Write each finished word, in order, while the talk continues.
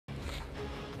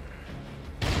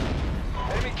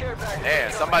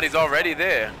Man, somebody's already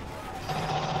there.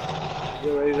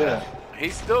 You're already there.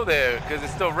 He's still there because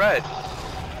it's still red.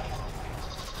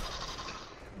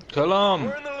 Kill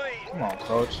him. Come on,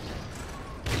 coach.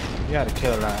 You gotta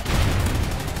kill that.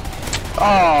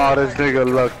 Oh, this nigga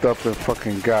lucked up and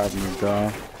fucking got me,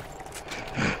 dog.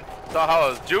 Saw how I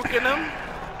was juking him?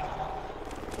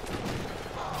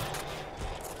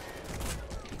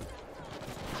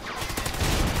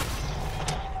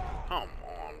 Come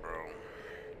on, bro.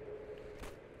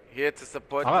 Here to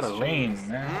support I gotta the lean,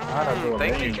 streams. man. I gotta do a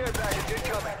lean. You.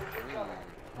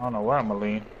 I don't know where I'm gonna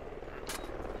lean.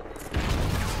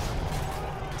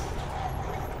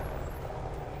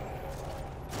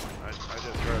 I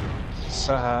just heard him.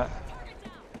 So hot.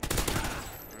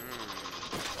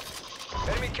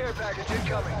 Enemy care package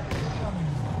incoming.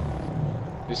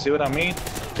 You see what I mean?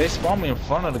 They spawn me in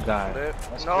front of the guy.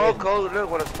 No, Cole, look,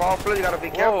 when a small play, you gotta be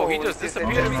careful. Whoa, he just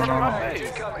disappeared in front of my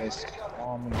face. They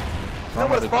spawn me in You know front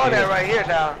where of to the spawn kid. at right here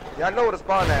now. Y'all know where to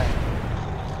spawn at.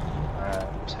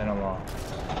 Alright, send him on.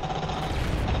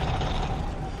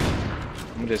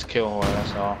 I'm gonna just kill her,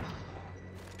 that's all.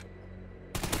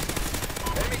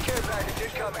 Enemy care package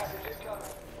incoming.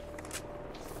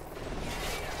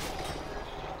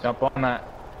 Jump on that.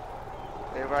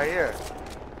 They're right here.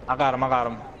 I got him, I got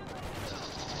him.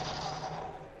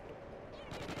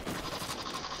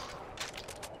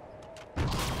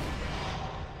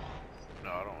 No,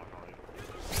 I don't want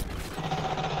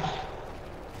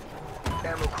to.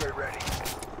 Ammo crate ready.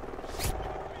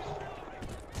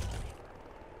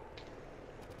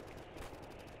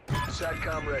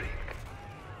 SATCOM ready.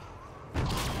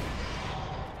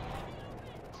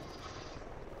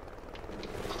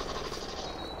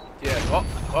 Yeah,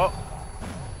 oh.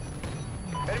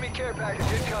 Enemy care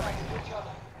package incoming.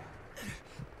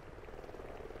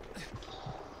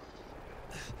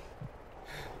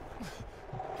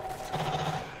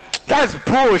 That's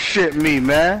bullshit, me,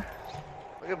 man.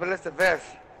 Look at ballistic vest.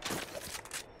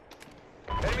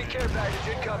 Enemy care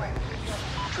package incoming.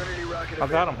 Trinity rocket. I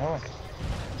got him, hold on.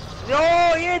 Yo,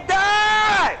 he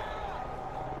died!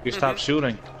 You stop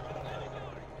shooting.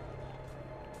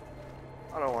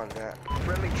 I don't want that.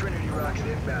 Friendly Trinity rocket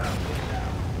inbound.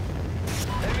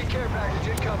 Enemy care package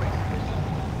incoming.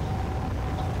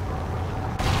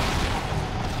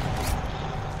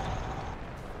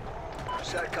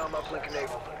 SATCOM uplink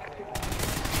enabled.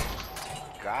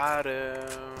 Got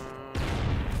him.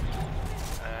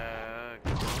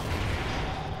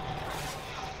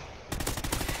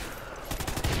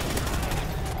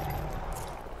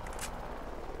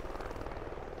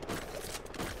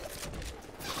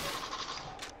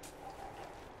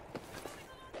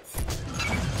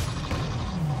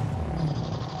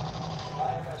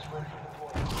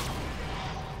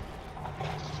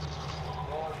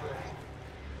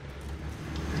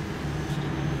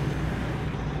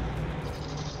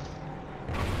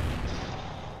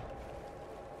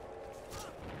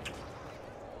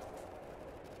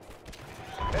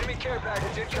 Enemy care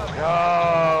package incoming.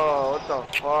 Yo, what the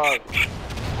fuck?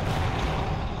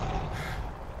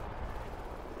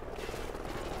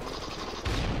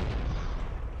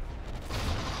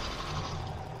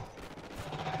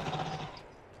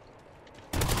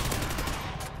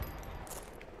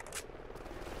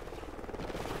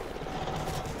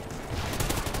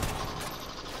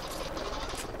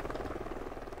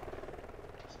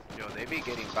 Yo, they be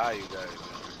getting by you guys.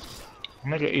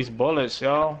 Nigga eats bullets,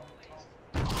 yo.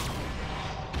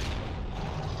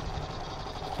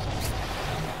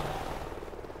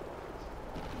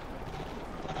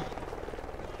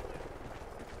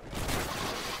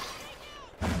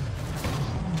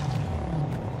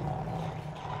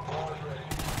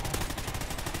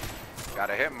 Got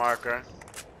a hit marker.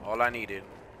 All I needed.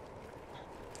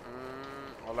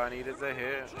 All I need is a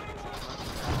hit.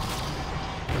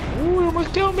 Ooh, you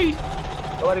almost killed me.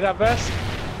 Nobody got vest.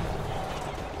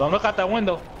 Don't look out that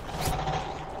window.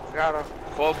 Got him.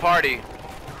 Full party.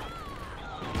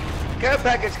 Care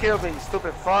package killed me, you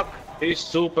stupid fuck. He's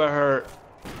super hurt.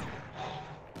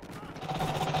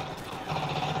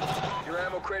 Your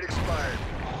ammo crate expired.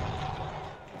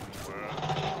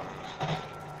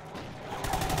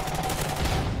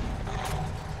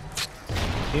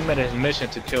 He made his mission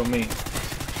to kill me.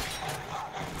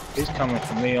 He's coming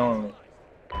for me only.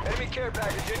 Enemy care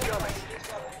package incoming.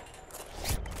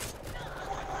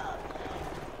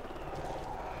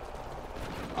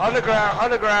 Underground,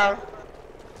 underground.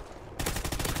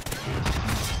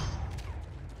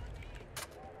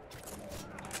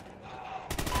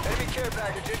 Enemy care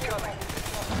package incoming.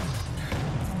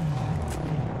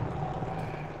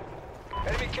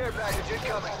 Enemy care package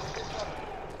incoming.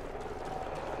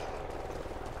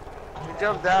 He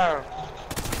jumped down.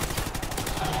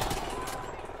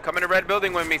 Come in the red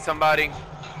building with me, somebody.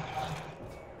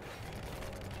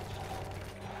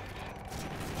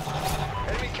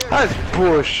 Enemy care That's package.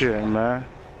 bullshit, man.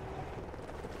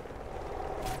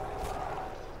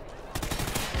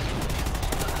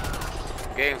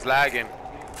 Game's lagging.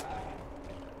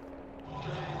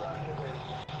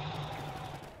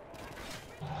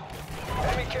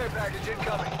 Enemy care package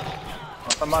incoming.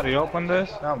 Somebody open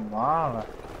this? Come on.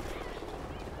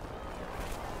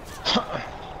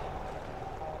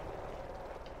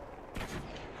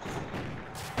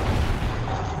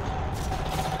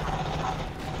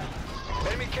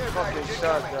 Enemy care Fucking package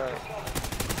shot, incoming. guy.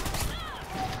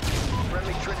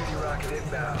 Friendly Trinity rocket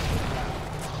inbound.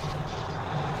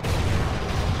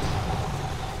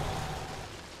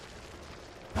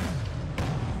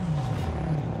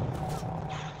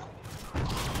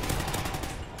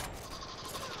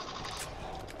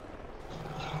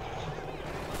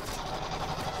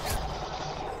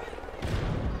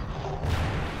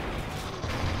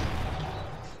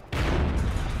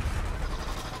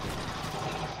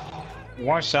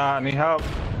 One shot, need help.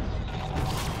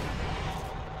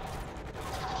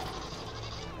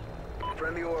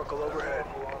 Friendly Oracle overhead.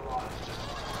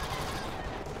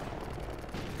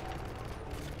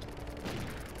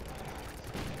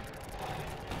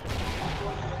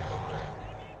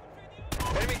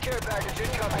 Enemy care package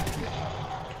incoming.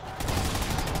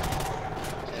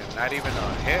 Damn, not even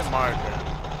a hit marker.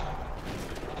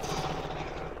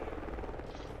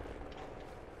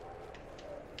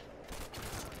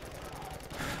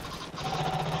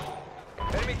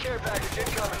 Enemy care package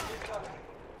incoming.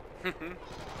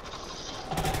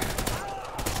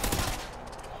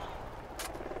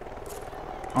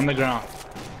 On the ground.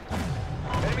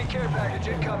 Enemy care package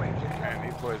incoming. Man,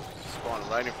 these boys spawned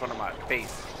right in front of my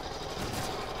face.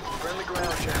 Friendly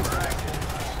ground jammer active.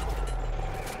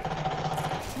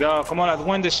 Yo, come on, let's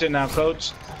win this shit now,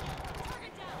 coach.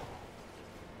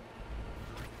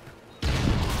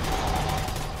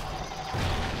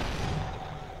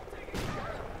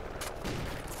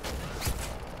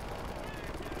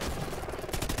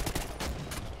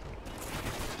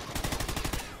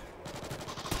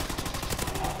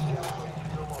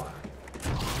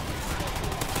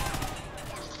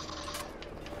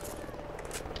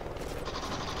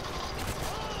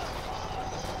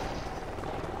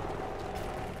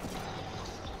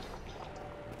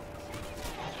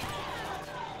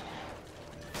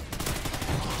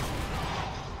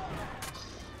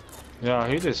 Yo,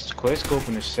 he just quit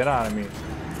scoping the shit out of me.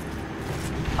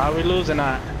 How we losing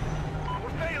that? We're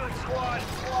failing, squad.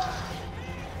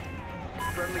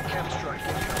 Friendly KEM strike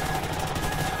incoming.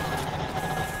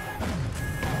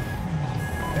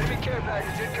 Enemy care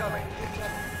package incoming.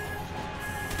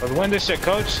 Let's win this shit,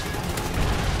 coach.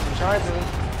 I'm trying to.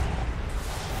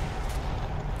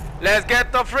 Let's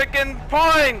get the freaking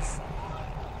points.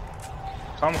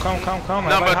 Come.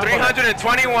 Number Everybody hop on.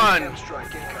 321. KEM strike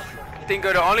incoming. Think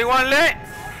you're the only one lit?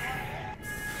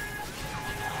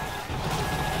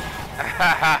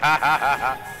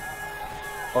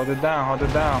 Hold it down.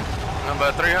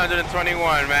 Number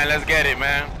 321, man. Let's get it,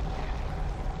 man.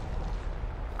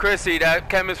 Chrissy, that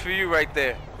KEM is for you right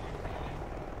there.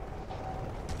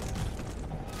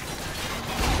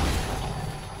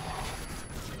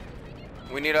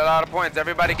 We need a lot of points.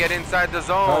 Everybody get inside the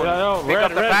zone. Yo, Pick up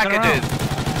the red, turn packages.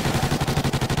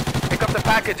 Pick up the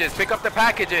packages. Pick up the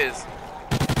packages.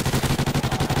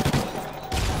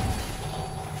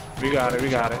 We got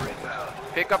it.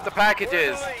 Pick up the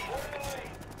packages.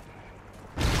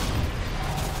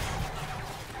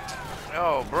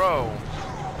 Oh, bro.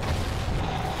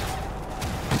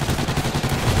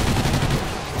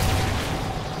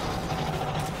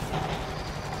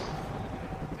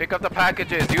 Pick up the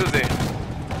packages. Use it.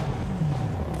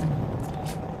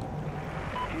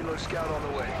 Helo scout on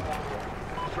the way.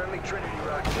 Friendly Trinity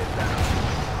rocket inbound.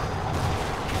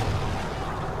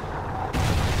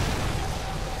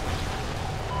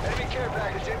 Enemy care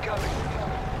package incoming.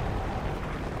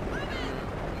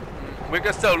 We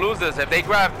can still lose this if they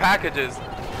grab packages.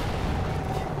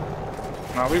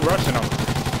 No, we rushing them.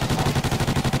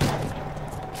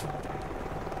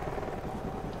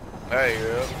 There you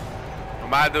go.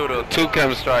 My doodle, 2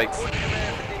 KEM strikes. Report to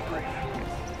command for debrief.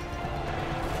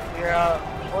 Yeah.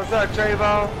 What's up,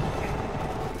 Trayvon?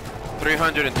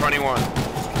 321.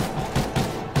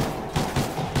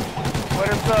 What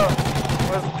is up?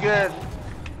 What's good?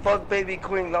 Fuck baby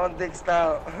queen, long dick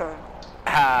style.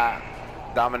 Ah,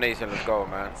 domination, let's go,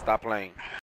 man. Stop playing.